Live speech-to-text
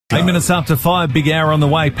go. 8 minutes after 5, big hour on the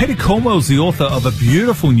way. Peter Cornwell's the author of a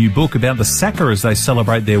beautiful new book about the Sacca as they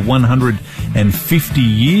celebrate their 150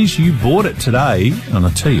 years. You bought it today, and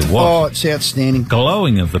I'll tell you what. Oh, it's outstanding.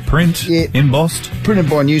 Glowing of the print, embossed. Printed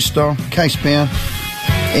by New Style, case bound,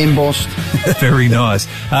 embossed. Very nice.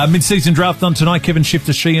 Mid-season draft on tonight. Kevin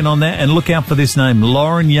Shifter Sheehan on that. And look out for this name,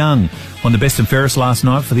 Lauren Young. Won the best and fairest last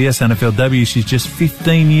night for the SNFLW. She's just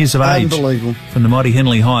 15 years of age. Unbelievable. From the mighty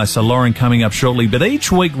Henley High. So Lauren coming up shortly. But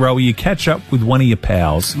each week, Rowie, you catch up with one of your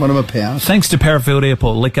pals. One of my pals. Thanks to Parafield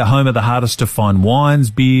Airport Liquor, home of the hardest to find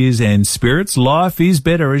wines, beers and spirits. Life is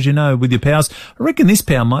better, as you know, with your pals. I reckon this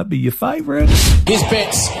pal might be your favourite. Here's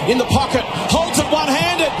Betts in the pocket. Holds it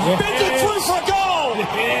one-handed. Bends it through for a goal.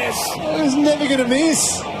 Yes. It was never going to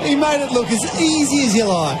miss. He made it look as easy as you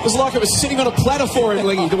like. It was like it was sitting on a platter for him,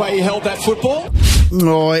 Lingy, the way he held that football.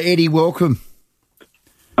 Oh, Eddie, welcome.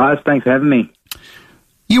 Guys, thanks for having me.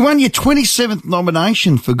 You won your 27th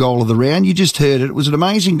nomination for Goal of the Round. You just heard it. It was an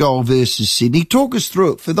amazing goal versus Sydney. Talk us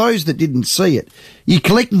through it. For those that didn't see it, you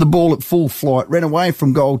collected the ball at full flight, ran away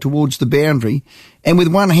from goal towards the boundary, and with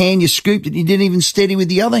one hand you scooped it. You didn't even steady with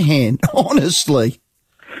the other hand, honestly.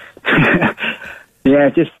 Yeah,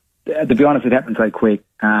 just to be honest, it happened so quick.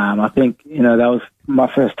 I think, that was my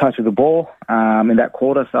first touch of the ball in that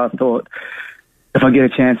quarter, so I thought if I get a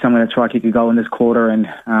chance, I'm going to try to kick a goal in this quarter and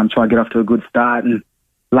try to get off to a good start. And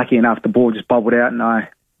lucky enough, the ball just bobbled out, and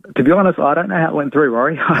to be honest, I don't know how it went through,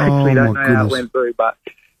 Rory. I actually don't know how it went through, but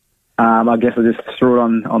I guess I just threw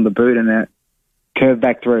it on the boot and it curved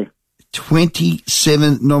back through.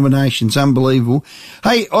 27 nominations, unbelievable.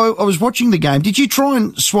 Hey, I was watching the game. Did you try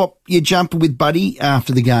and swap your jumper with Buddy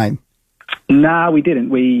after the game? No, we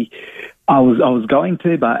didn't. I was going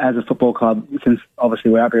to, but as a football club, since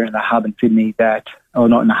obviously we're up here in the hub in Sydney, or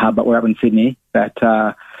not in the hub, but we're up in Sydney, that's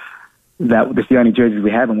the only jerseys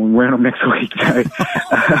we have, and we're wearing them next week.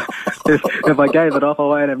 So if I gave it off, I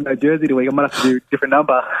won't have no jersey to week. I might have to do a different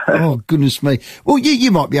number. Oh, goodness me. Well,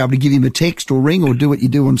 you might be able to give him a text or ring or do what you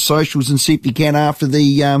do on socials and see if you can after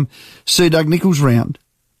the Sir Doug Nicholls round.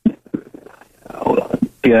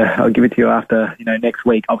 Yeah, I'll give it to you after, next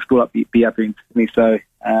week. I'll still be up here in Sydney, so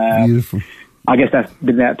beautiful. I guess that's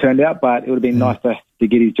been how it turned out, but it would have been nice to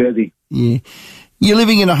get his jersey. Yeah. You're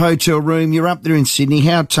living in a hotel room. You're up there in Sydney.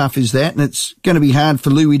 How tough is that? And it's going to be hard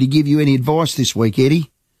for Louis to give you any advice this week,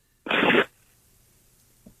 Eddie.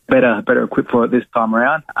 Better equipped for it this time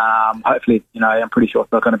around. Hopefully, I'm pretty sure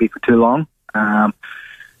it's not going to be for too long.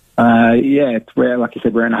 It's where, like you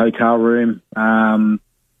said, we're in a hotel room.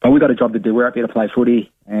 But we've got a job to do. We're up here to play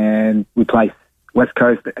footy, and we play West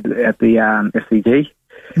Coast at the SCG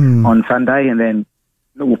on Sunday, and then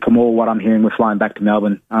from all what I'm hearing, we're flying back to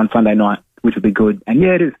Melbourne on Sunday night, which will be good. And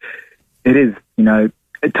yeah, it is,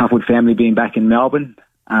 tough with family being back in Melbourne.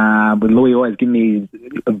 But Louis always giving me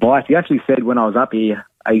advice. He actually said when I was up here,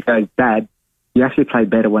 he goes, Dad, you actually play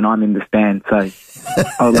better when I'm in the stand. So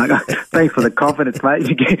I was like, thanks for the confidence, mate.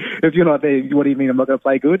 If you're not there, what do you mean I'm not going to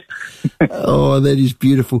play good? Oh, that is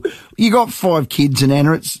beautiful. You got 5 kids, and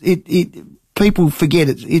Anna, people forget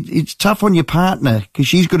it's tough on your partner because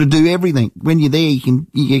she's got to do everything. When you're there,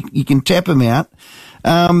 you can tap them out.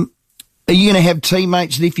 Are you going to have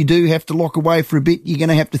teammates that if you do have to lock away for a bit, you're going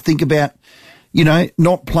to have to think about,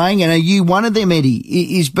 not playing? And are you one of them,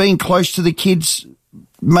 Eddie? Is being close to the kids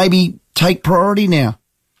maybe take priority now?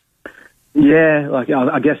 Yeah,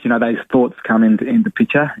 I guess, those thoughts come into the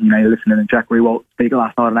picture. You're listening to Jack Riewoldt speak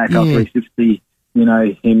last night on AFL 360,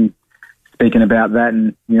 him speaking about that,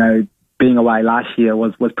 and, being away last year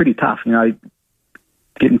was pretty tough,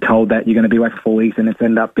 getting told that you're going to be away for 4 weeks and it's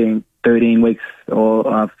ended up being 13 weeks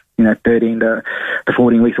or, 13 to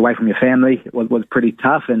 14 weeks away from your family was pretty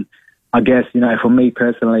tough. And I guess, for me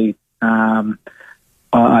personally,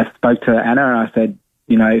 I spoke to Anna and I said,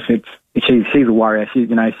 she's a warrior. She's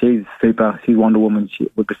super. She's Wonder Woman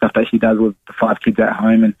with the stuff that she does with the 5 kids at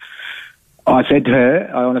home. And I said to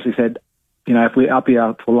her, I honestly said, if we're up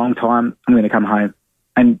here for a long time, I'm going to come home.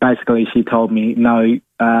 And basically she told me, no,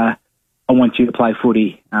 I want you to play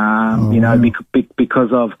footy,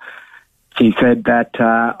 because of, she said that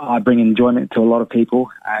I bring enjoyment to a lot of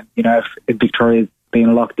people. And, if Victoria's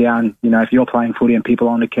been locked down, if you're playing footy and people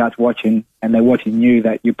on the couch watching and they're watching you,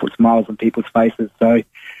 that you put smiles on people's faces. So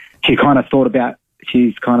she's kind of thought about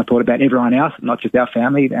everyone else, not just our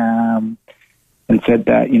family, and said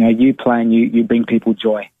that, you playing, you bring people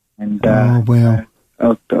joy. And, so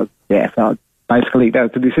basically that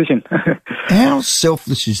was the decision. How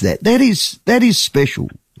selfless is that? That is special,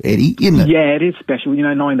 Eddie, isn't it? Yeah, it is special,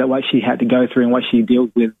 knowing that what she had to go through and what she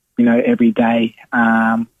deals with, every day.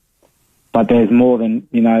 But there's more than,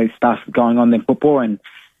 stuff going on than football. And,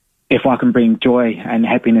 if I can bring joy and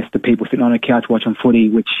happiness to people sitting on a couch watching footy,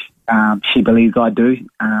 which she believes I do,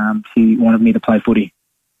 she wanted me to play footy.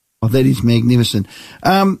 Oh, that is magnificent.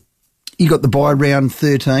 You got the bye round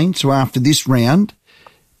 13, so after this round,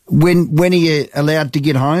 when are you allowed to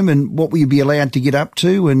get home, and what will you be allowed to get up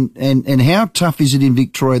to, and how tough is it in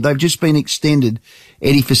Victoria? They've just been extended,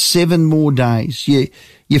 Eddie, for 7 more days.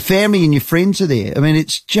 Your family and your friends are there. I mean,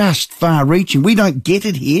 it's just far-reaching. We don't get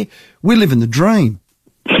it here. We're living the dream.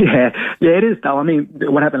 Yeah, it is, though. I mean,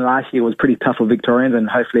 what happened last year was pretty tough for Victorians, and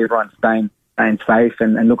hopefully everyone's staying safe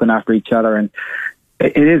and looking after each other. And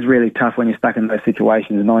it is really tough when you're stuck in those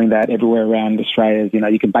situations, knowing that everywhere around Australia,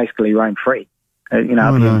 you can basically roam free. Up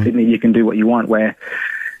here in Sydney, you can do what you want, where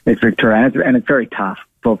it's Victoria, and it's very tough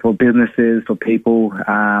for businesses, for people,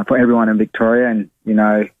 for everyone in Victoria. And,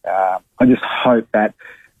 I just hope that,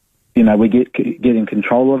 we get in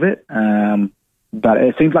control of it. But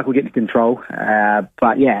it seems like we're getting control.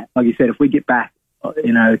 But yeah, like you said, if we get back,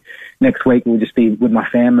 next week we'll just be with my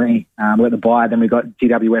family. We're at the bye, then we got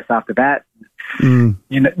GWS after that.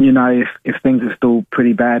 If things are still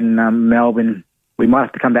pretty bad in Melbourne, we might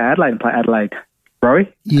have to come to Adelaide and play Adelaide.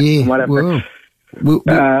 Rory? Yeah,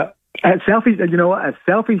 as selfish, as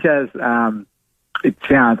selfish as it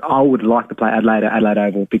sounds, I would like to play Adelaide at Adelaide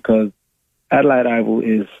Oval, because Adelaide Oval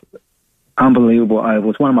is unbelievable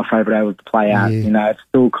oval. It's one of my favourite ovals to play at. Yeah. It's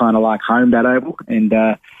still kind of like home, that oval, and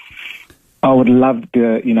I would love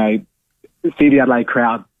to, see the Adelaide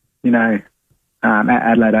crowd, at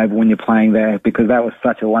Adelaide Oval when you're playing there, because that was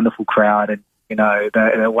such a wonderful crowd, and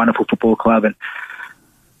the wonderful football club. And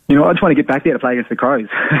I just want to get back there to play against the Crows.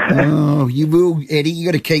 Oh, you will, Eddie. You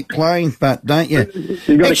got to keep playing, but don't you?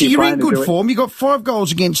 Actually, you're in good form. You got 5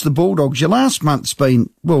 goals against the Bulldogs. Your last month's been,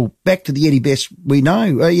 back to the Eddie best we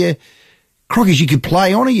know. Are you, Crockers, you could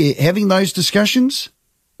play on? Are you having those discussions?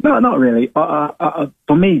 No, not really. For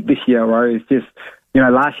me, this year, Rose, just,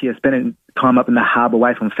 last year, spending time up in the hub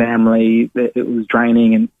away from family, it was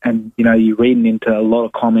draining, and you're reading into a lot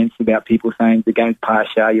of comments about people saying the game's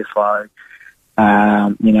partial, you're slow.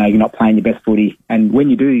 You're not playing your best footy. And when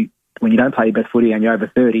you don't play your best footy and you're over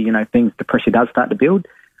 30, the pressure does start to build.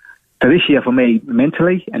 So this year for me,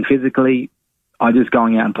 mentally and physically, I'm just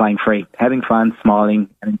going out and playing free, having fun, smiling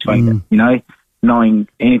and enjoying it, knowing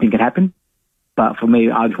anything can happen. But for me,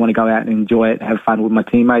 I just want to go out and enjoy it, have fun with my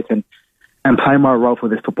teammates and play my role for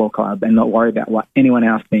this football club and not worry about what anyone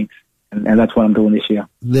else thinks. And that's what I'm doing this year.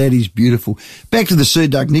 That is beautiful. Back to the Sir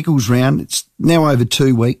Doug Nicholls round. It's now over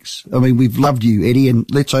 2 weeks. I mean, we've loved you, Eddie, and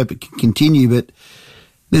let's hope it can continue. But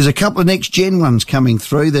there's a couple of next-gen ones coming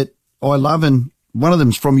through that I love, and one of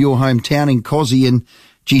them's from your hometown in Cozzy, and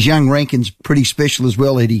geez, young Rankin's pretty special as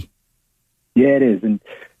well, Eddie. Yeah, it is. And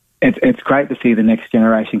it's great to see the next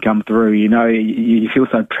generation come through. You feel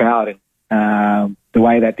so proud and the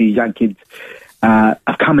way that these young kids are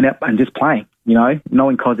coming up and just playing.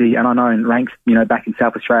 Knowing Cozzy, and I know in ranks, back in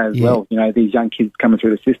South Australia as well, these young kids coming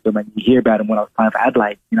through the system, and you hear about them when I was playing for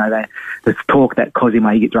Adelaide. There's talk that Cozzy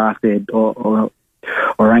might get drafted or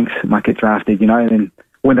ranks might get drafted, and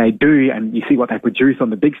when they do and you see what they produce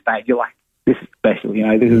on the big stage, you're like, this is special,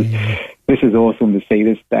 this is awesome to see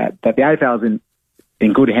this, that the AFL's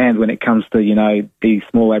in good hands when it comes to, these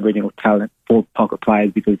small Aboriginal talent, forward pocket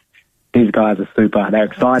players, because these guys are super. They're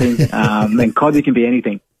exciting, and Cozzy can be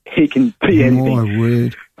anything. He can be anything. My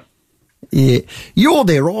word. Yeah. You're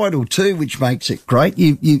their idol too, which makes it great.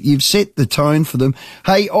 You've set the tone for them.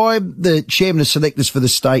 Hey, I'm the chairman of selectors for the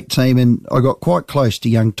state team, and I got quite close to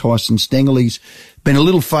young Tyson Stengel. He's been a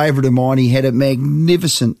little favourite of mine. He had a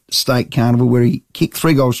magnificent state carnival where he kicked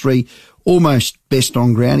 3 goals, 3, almost best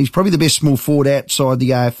on ground. He's probably the best small forward outside the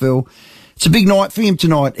AFL. It's a big night for him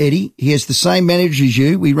tonight, Eddie. He has the same manager as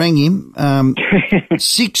you. We rang him.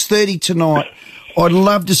 6:30 tonight. I'd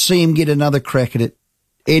love to see him get another crack at it.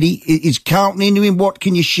 Eddie, is Carlton into him? What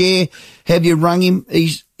can you share? Have you rung him?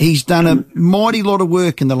 He's done a mighty lot of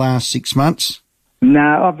work in the last 6 months.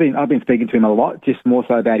 No, I've been speaking to him a lot, just more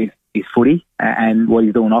so about his footy and what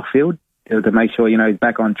he's doing off field to make sure he's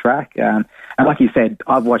back on track. And like you said,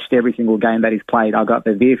 I've watched every single game that he's played. I got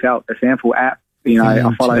the VFL, the Sample app.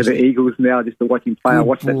 I follow the Eagles now just to watch him play. I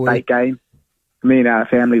watched that state game. Me and our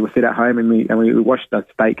family would sit at home and we watched the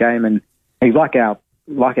state game, and he's like our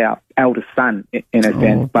eldest son in a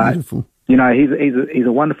sense, but beautiful. He's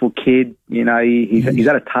a wonderful kid. He's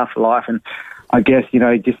had a tough life, and I guess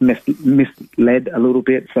just misled a little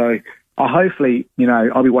bit. So hopefully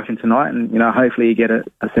I'll be watching tonight, and hopefully you get a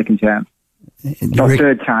second chance, or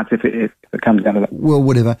third chance if it comes down to that. Well,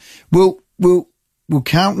 whatever. Will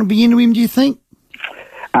Carlton be into him? Do you think?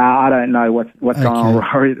 I don't know what's going on,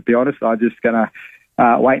 Rory, to be honest. I'm just gonna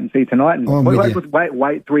wait and see tonight. And I'm with you.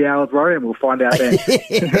 wait 3 hours, Rory, and we'll find out then.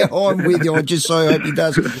 I'm with you. I just so hope he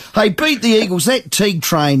does. Hey, beat the Eagles. That Teague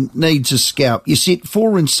train needs a scalp. You sit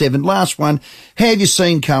 4-7. Last one. How have you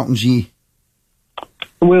seen Carlton's year?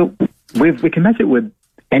 Well, we can match it with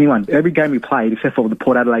anyone. Every game we played, except for the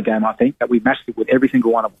Port Adelaide game, I think, that we matched it with every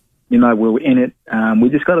single one of them. You know, we were in it. We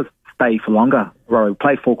just got to stay for longer, Rory.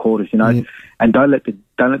 Play 4 quarters, you know, and don't let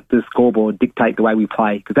the scoreboard dictate the way we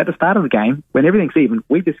play. Because at the start of the game, when everything's even,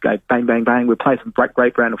 we just go bang, bang, bang. We play some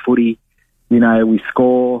great brand of footy. You know, we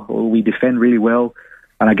score or we defend really well.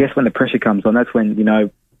 And I guess when the pressure comes on, that's when, you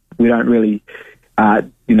know, we don't really,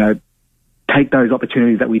 you know, take those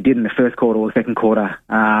opportunities that we did in the first quarter or second quarter,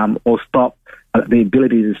 or stop the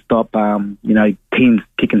ability to stop, you know, teams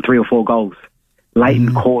kicking 3 or 4 goals late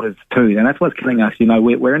in quarters too. And that's what's killing us. You know,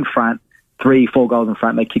 we're in front, 3-4 goals in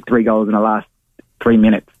front. They kick 3 goals in the last 3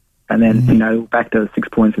 minutes. And then, you know, back to 6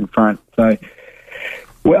 points in front. So,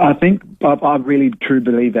 well, I think I really truly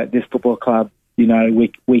believe that this football club, you know,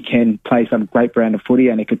 we can play some great brand of footy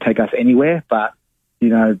and it could take us anywhere. But, you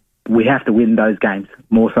know, we have to win those games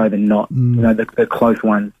more so than not, you know, the close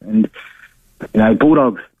ones. And, you know,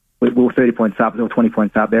 Bulldogs, we were 30 points up, they were 20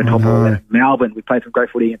 points up. They're top of 11. Melbourne, we played some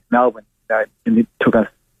great footy against Melbourne, you know, and it took us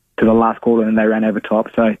to the last quarter and they ran over top.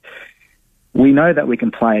 So we know that we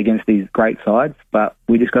can play against these great sides, but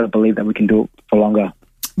we just got to believe that we can do it for longer.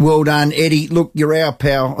 Well done, Eddie. Look, you're our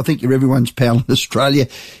pal. I think you're everyone's pal in Australia.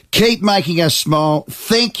 Keep making us smile.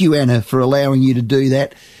 Thank you, Anna, for allowing you to do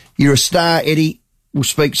that. You're a star, Eddie. We'll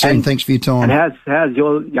speak soon. And thanks for your time. And how's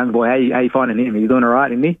your young boy? How you finding him? Are you doing all right,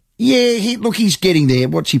 isn't he? Yeah, he's getting there.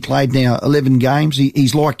 What's he played now? 11 games.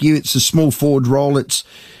 He's like you. It's a small forward role.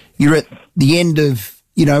 You're at the end of,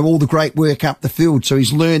 you know, all the great work up the field. So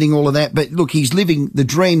he's learning all of that. But look, he's living the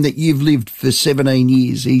dream that you've lived for 17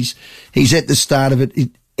 years. He's at the start of it.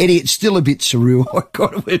 Eddie, it's still a bit surreal, I've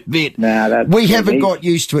got to admit. We haven't got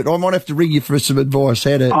used to it. I might have to ring you for some advice.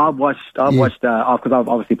 I've watched, because I've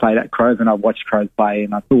obviously played at Crows and I've watched Crows play,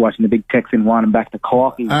 and I'm still watching the big Texan one and back to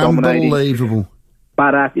Clark. He's unbelievable.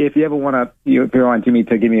 But if you ever want to, if you want Jimmy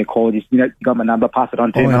to give me a call, just, you know, you got my number, pass it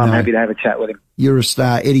on to him, and I'm happy to have a chat with him. You're a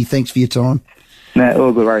star. Eddie, thanks for your time. No,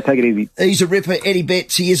 all good, Rory. Take it easy. He's a ripper, Eddie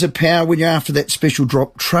Betts. He is a power. When you're after that special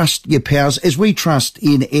drop, trust your powers, as we trust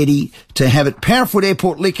in Eddie to have it. Powerfoot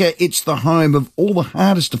Airport Liquor, it's the home of all the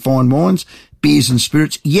hardest to find wines, beers and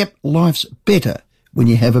spirits. Yep, life's better when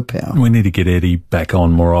you have a power. We need to get Eddie back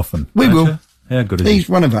on more often. We will. You? How good is he? He's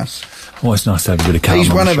one of us. Oh, it's nice to have a bit of Carlton.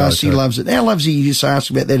 He's one of us. He loves it. How loves he? You just ask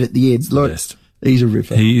about that at the end. Look, he's a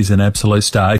ripper. He is an absolute star.